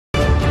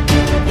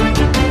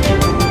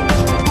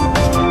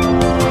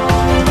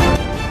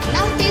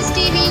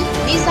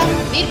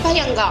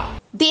ముఖ్యంగా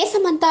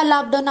దేశమంతా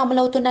లాక్డౌన్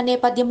అమలవుతున్న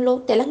నేపథ్యంలో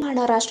తెలంగాణ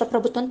రాష్ట్ర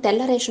ప్రభుత్వం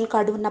తెల్ల రేషన్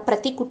కార్డు ఉన్న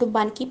ప్రతి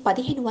కుటుంబానికి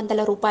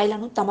 1500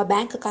 రూపాయలను తమ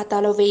బ్యాంకు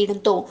ఖాతాలో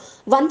వేయడంతో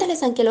వందల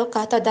సంఖ్యలో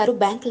ఖాతాదారు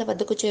బ్యాంకుల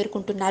వద్దకు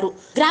చేరుకుంటున్నారు.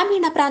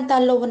 గ్రామీణ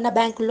ప్రాంతాల్లో ఉన్న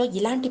బ్యాంకుల్లో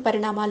ఇలాంటి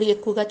పరిణామాలు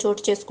ఎక్కువగా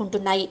చోటు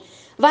చేసుకుంటున్నాయి.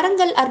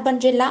 వరంగల్ అర్బన్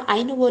జిల్లా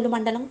ఐనువోలు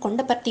మండలం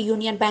కొండపర్తి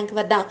యూనియన్ బ్యాంక్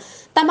వద్ద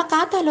తమ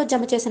ఖాతాలో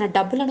జమ చేసిన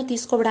డబ్బులను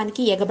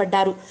తీసుకోవడానికి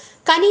ఎగబడ్డారు.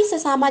 కనీస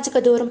సామాజిక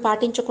దూరం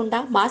పాటించకుండా,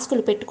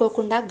 మాస్కులు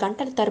పెట్టుకోకుండా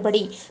గంటల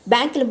తరబడి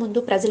బ్యాంకుల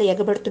ముందు ప్రజలు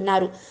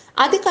ఎగబడుతున్నారు.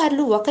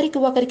 అధికారులు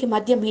ఒకరికి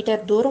మధ్య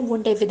మీటర్ దూరం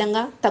ఉండే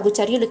విధంగా తగు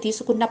చర్యలు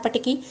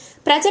తీసుకున్నప్పటికీ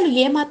ప్రజలు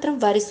ఏమాత్రం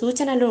వారి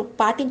సూచనలు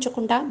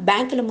పాటించకుండా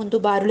బ్యాంకుల ముందు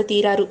బారులు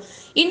తీరారు.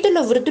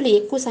 ఇందులో వృద్ధులు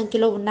ఎక్కువ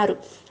సంఖ్యలో ఉన్నారు.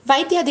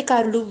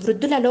 వైద్యాధికారులు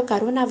వృద్ధులలో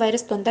కరోనా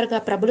వైరస్ తొందరగా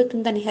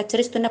ప్రబలుతుందని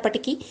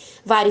హెచ్చరిస్తున్నప్పటికీ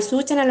వారి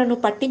సూచనలను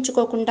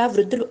పట్టించుకోకుండా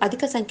వృద్ధులు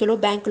అధిక సంఖ్యలో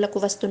బ్యాంకులకు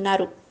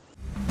వస్తున్నారు.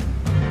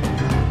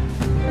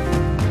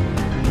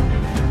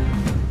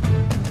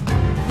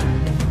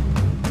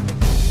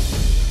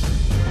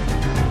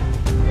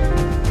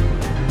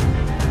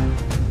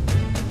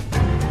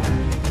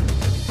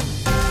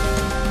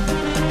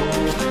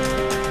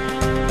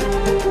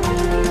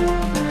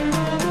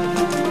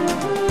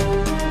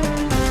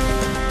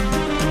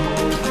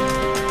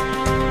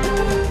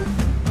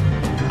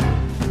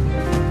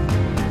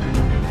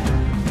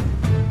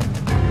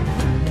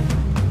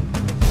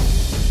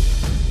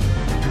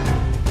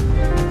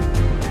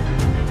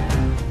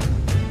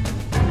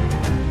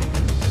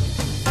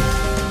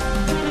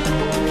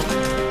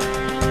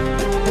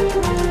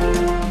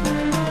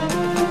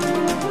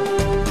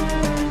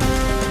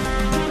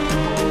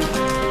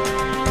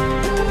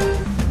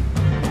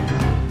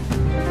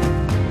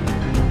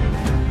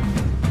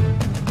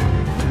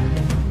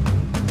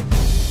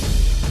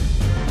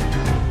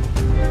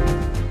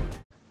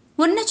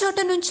 ఉన్న చోట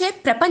నుంచే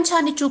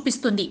ప్రపంచాన్ని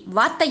చూపిస్తుంది.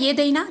 వార్త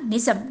ఏదైనా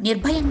నిజం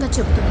నిర్భయంగా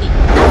చెబుతుంది.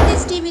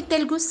 నవతేజ్ టీవీ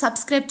తెలుగు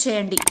సబ్స్క్రైబ్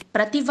చేయండి.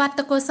 ప్రతి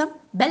వార్త కోసం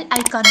బెల్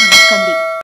ఐకాన్ నొక్కండి.